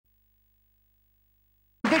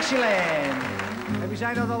Dixieland. En wie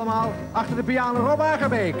zijn dat allemaal? Achter de piano Rob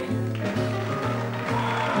Agereek.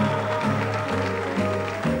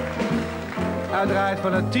 Uiteraard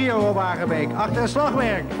van het trio Rob Agereek. Achter het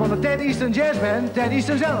slagwerk van de Ted Easton Jazz Band, Ted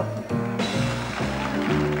Easton zelf.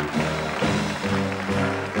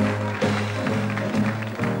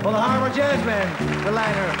 Van de Harvard Jazz Band, de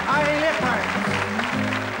leider Arie Ligthart.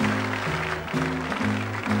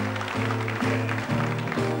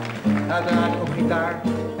 Uiteraard op gitaar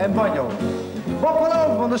en banjo. Bob van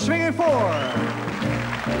Oom van de Swinging Four.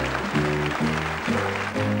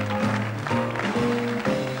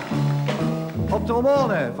 Op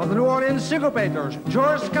trombone van de New Orleans Syncopators,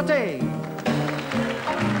 George Kaatee.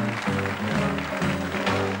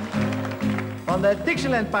 Van de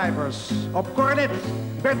Dixieland Pipers op cornet,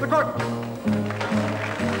 Bert de Kort.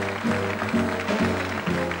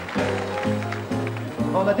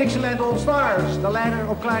 Van de Dixieland All Stars, de leider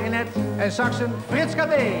op klarinet en saxen, Frits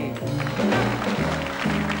Kaatee.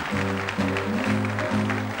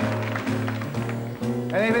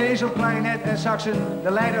 En eveneens op klarinet en saxen,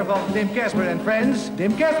 de leider van Tim Kesber en Friends,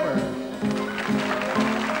 Tim Kesber.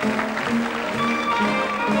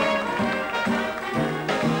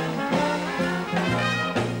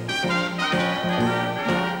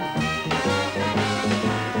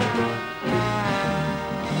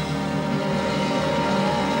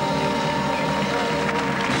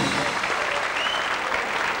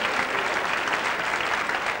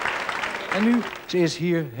 En nu, ze is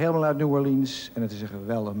hier helemaal uit New Orleans en het is een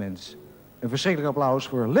geweldig mens. Een verschrikkelijk applaus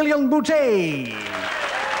voor Lillian Boutté.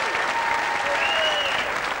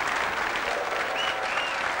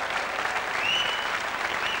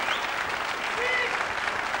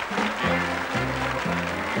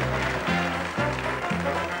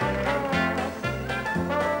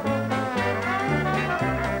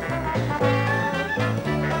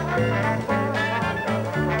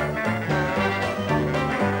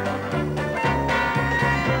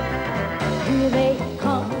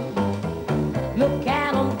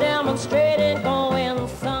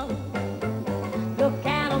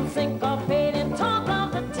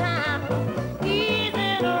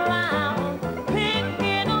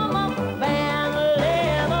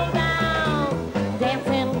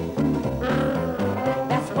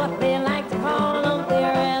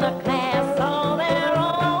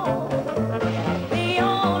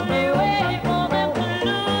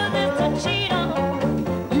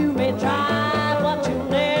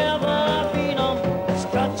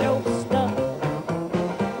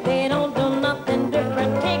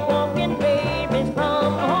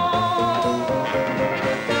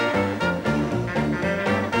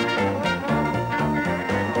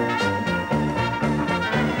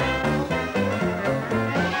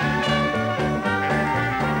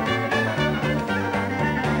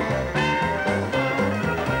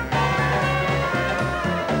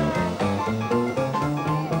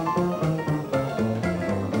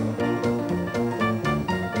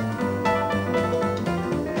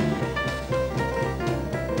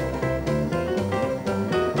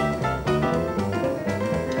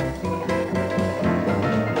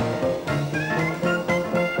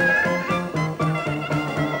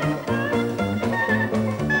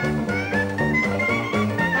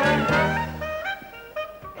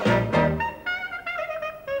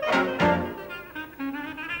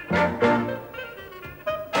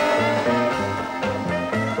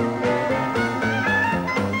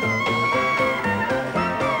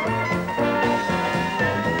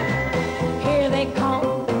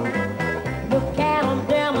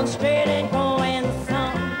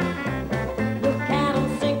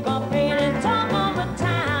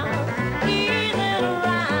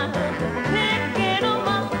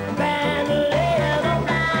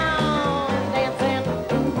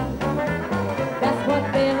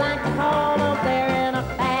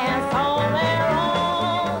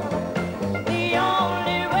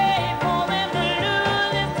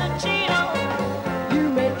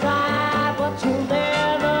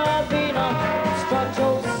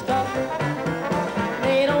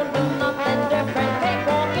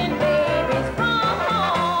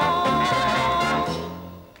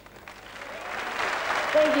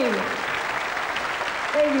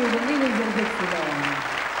 Thank you. The meetings in Dixieland.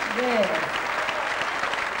 Yes.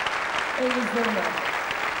 Thank you so much.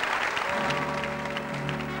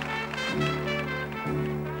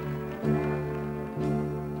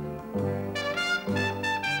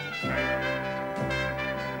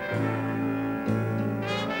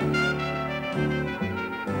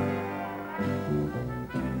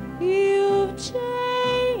 You've changed.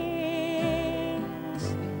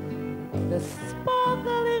 The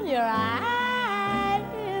sparkle in your eye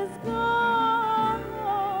is gone.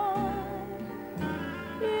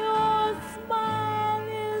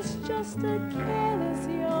 just a careless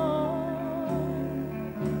yawn.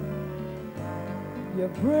 You're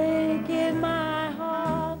breaking my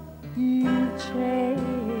heart, you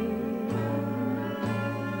change.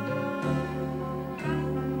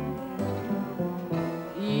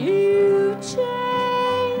 You change.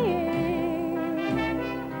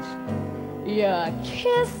 Your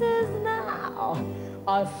kisses now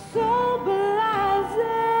are so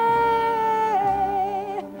blasé.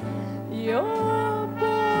 You're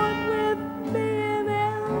born with me in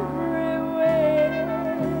every way.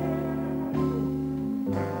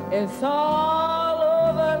 It's all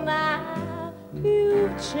over now.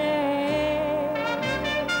 You've changed.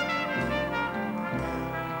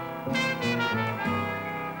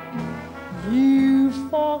 You've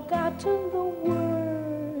forgotten the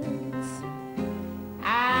words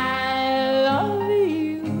I love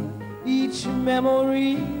you, each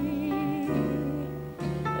memory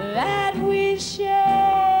that we share.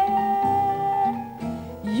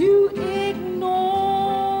 You ignore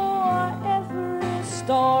every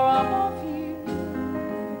story of you,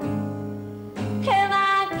 and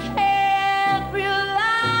I can't realize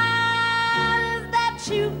that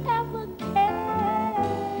you ever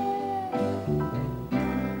cared.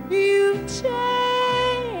 You've changed.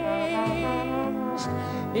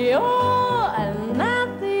 You're not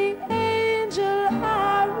the angel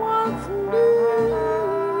I once knew.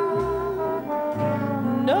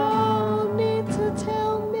 No need to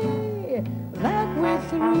tell me that we're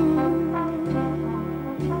through.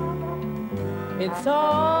 It's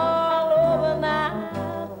all over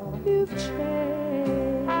now. You've changed.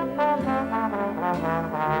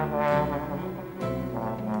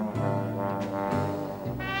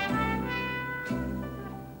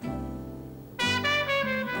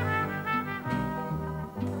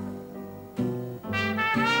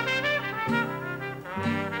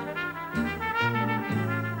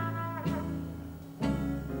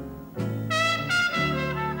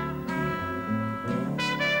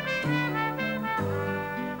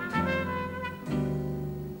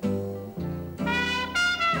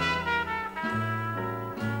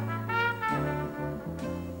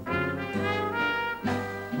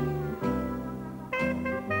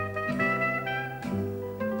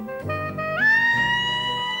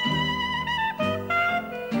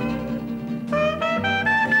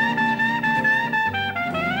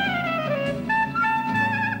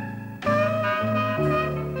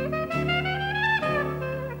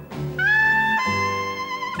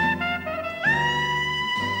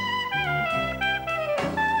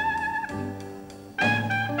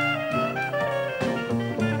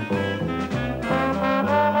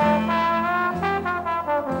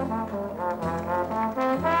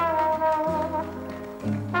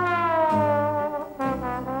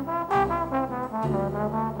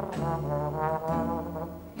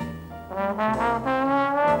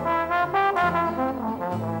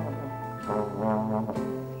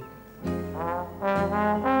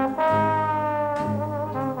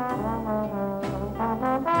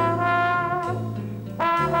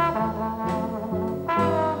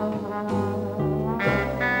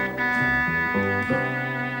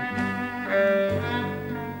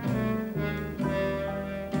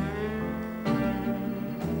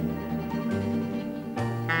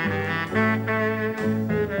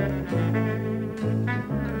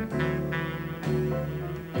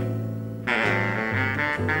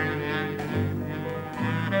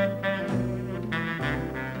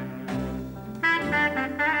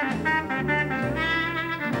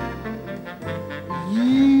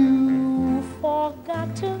 You've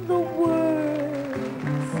forgotten the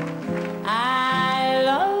words I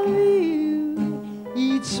love you,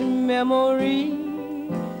 each memory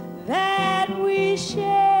that we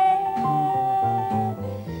share.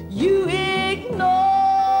 You ignore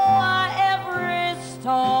every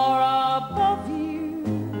star above you,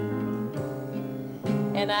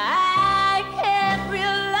 and I can't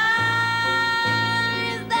realize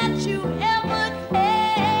that you ever cared.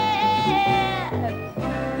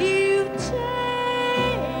 You've changed.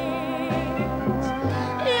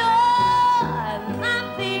 You're not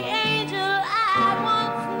the angel I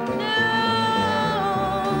once knew.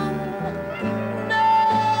 No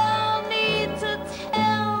need to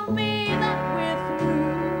tell me that we're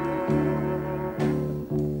through.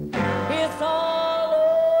 It's all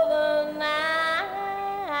over now.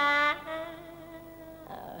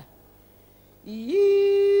 You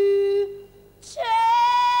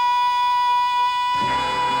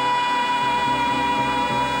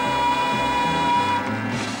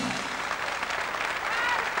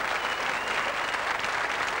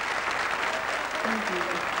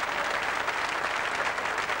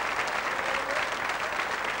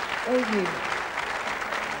Thank you.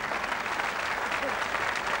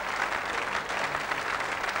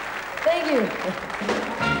 Thank you.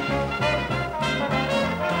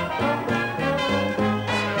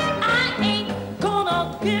 I ain't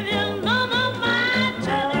gonna give you none of my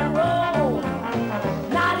jelly roll,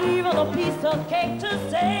 not even a piece of cake to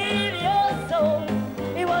save your soul.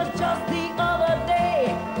 It was just the other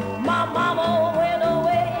day, my mama went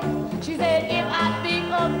away. She said if I'd be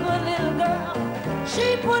a good little girl,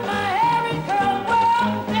 she put my hair in curl.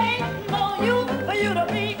 Well, ain't no use for you to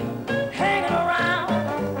be hanging around.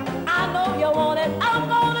 I know you want it, I'm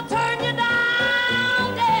gonna turn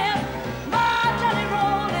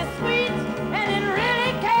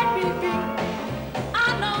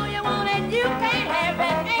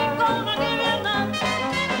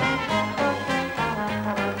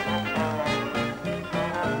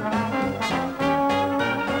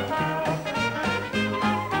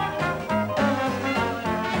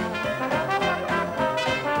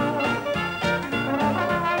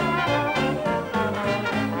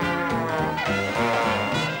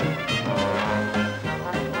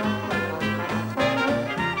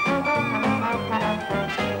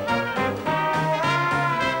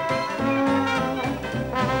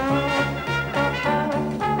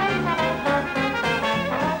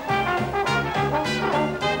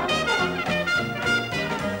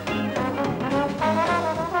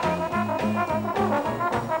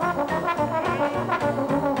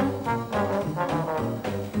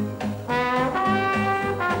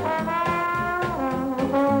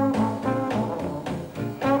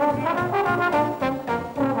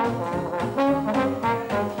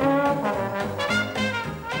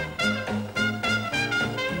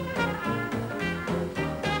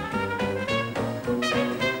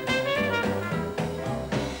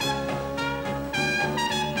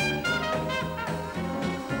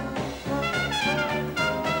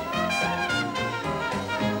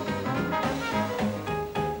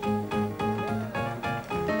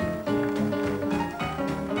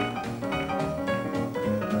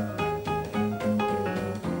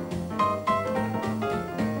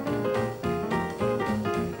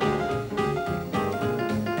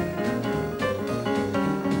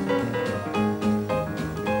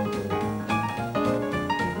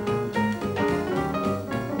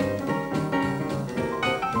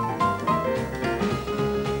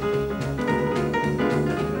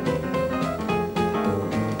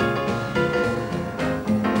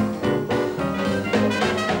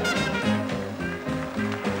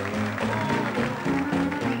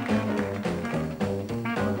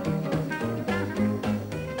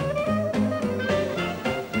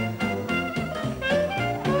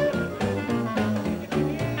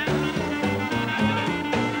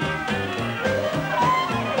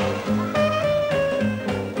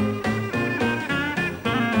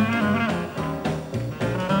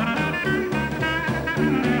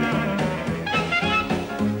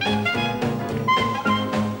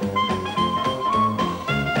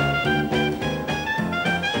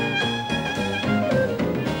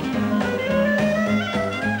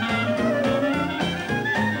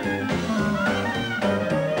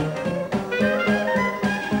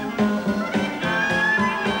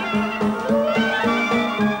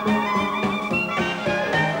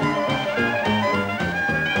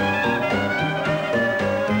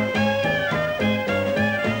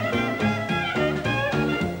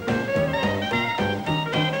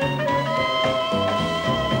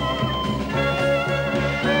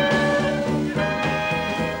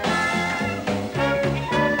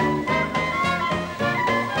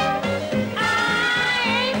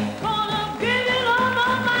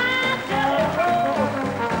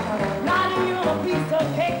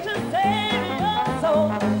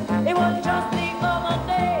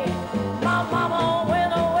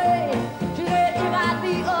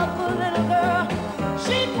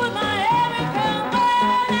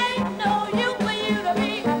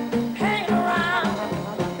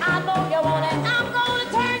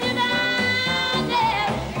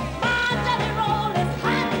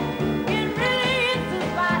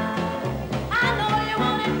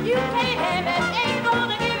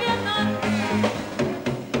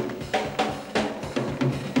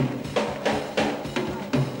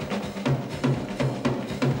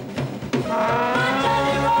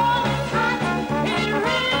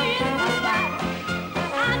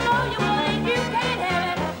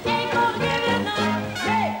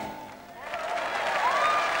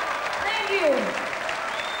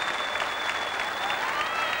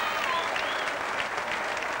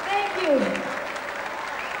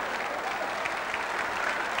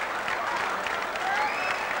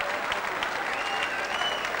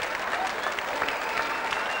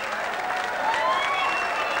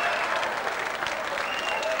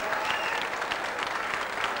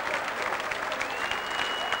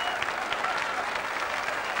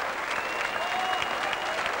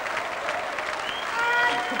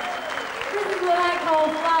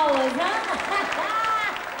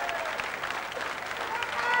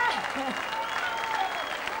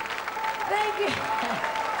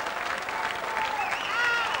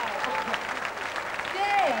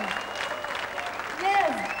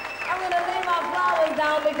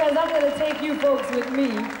because I'm going to take you folks with me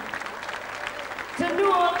to New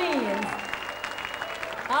Orleans.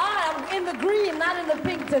 I'm in the green, not in the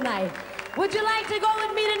pink tonight. Would you like to go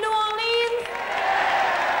with me to New Orleans?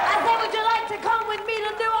 I said, would you like to come with me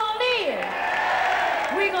to New Orleans?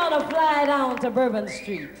 We're going to fly down to Bourbon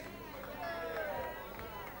Street.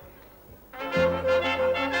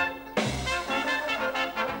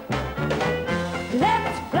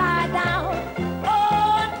 Let's fly down,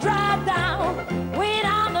 oh, drive down, way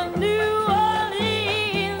down to New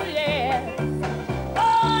Orleans, yeah.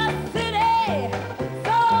 Oh, city,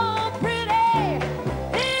 so pretty,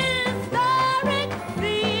 historic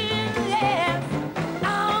scene, yes.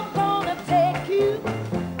 I'm gonna take you,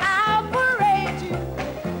 I'll parade you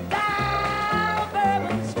down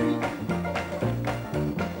Bourbon Street.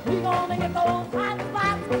 We're gonna get those hot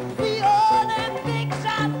spots, see all them big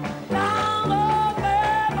shots down on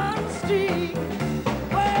Bourbon Street.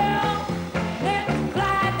 Well, let's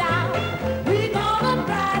fly down. We're gonna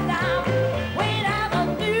fly down, way down to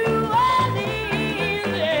New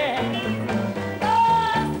Orleans, yeah.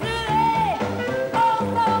 Oh, city, oh,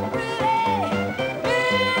 so pretty,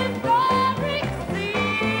 historic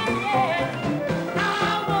scene, yeah. I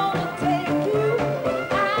wanna take you,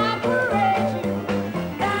 I'll parade you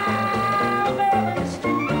down Bourbon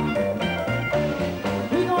Street.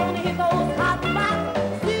 We're gonna hit those hot spots,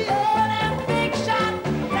 see all them big shots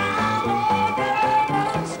down on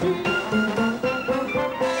Bourbon Street.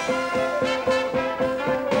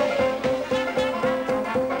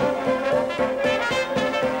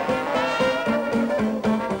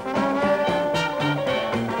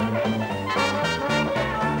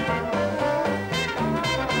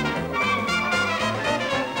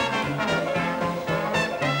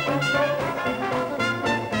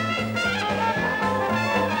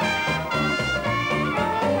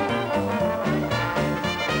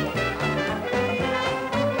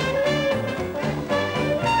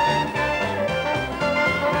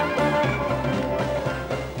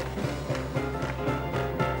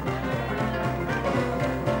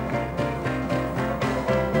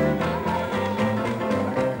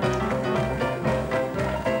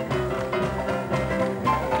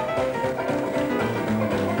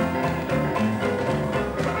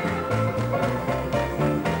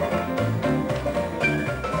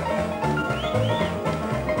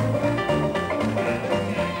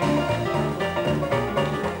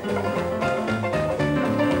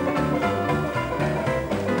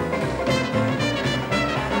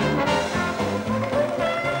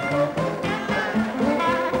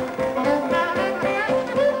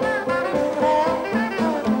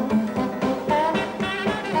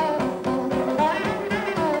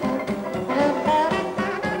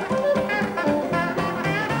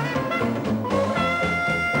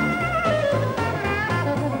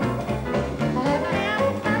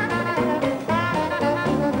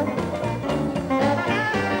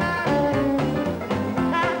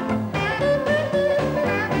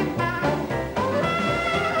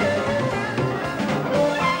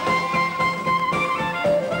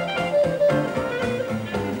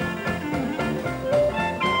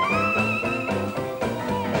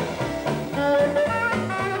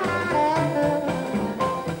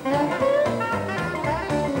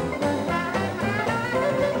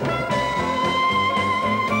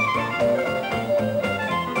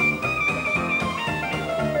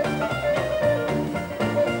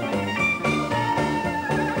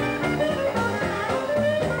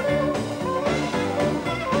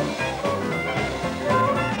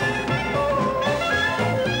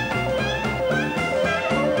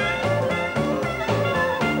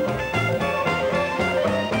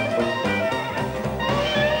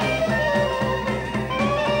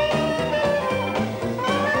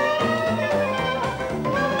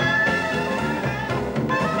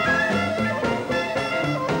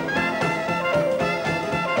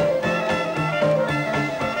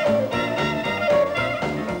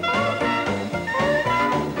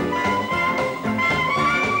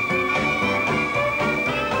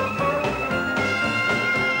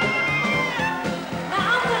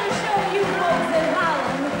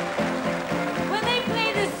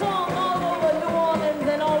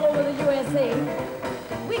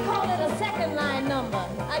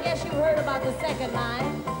 The second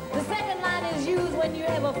line. The second line is used when you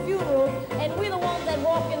have a funeral, and we're the ones that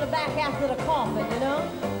walk in the back after the coffin, you know?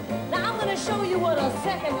 Now, I'm going to show you what a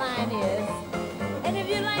second line is. And if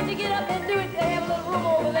you'd like to get up and do it, they have a little room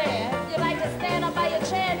over there. If you'd like to stand up by your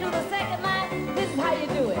chair and do the second line, this is how you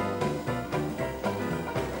do it.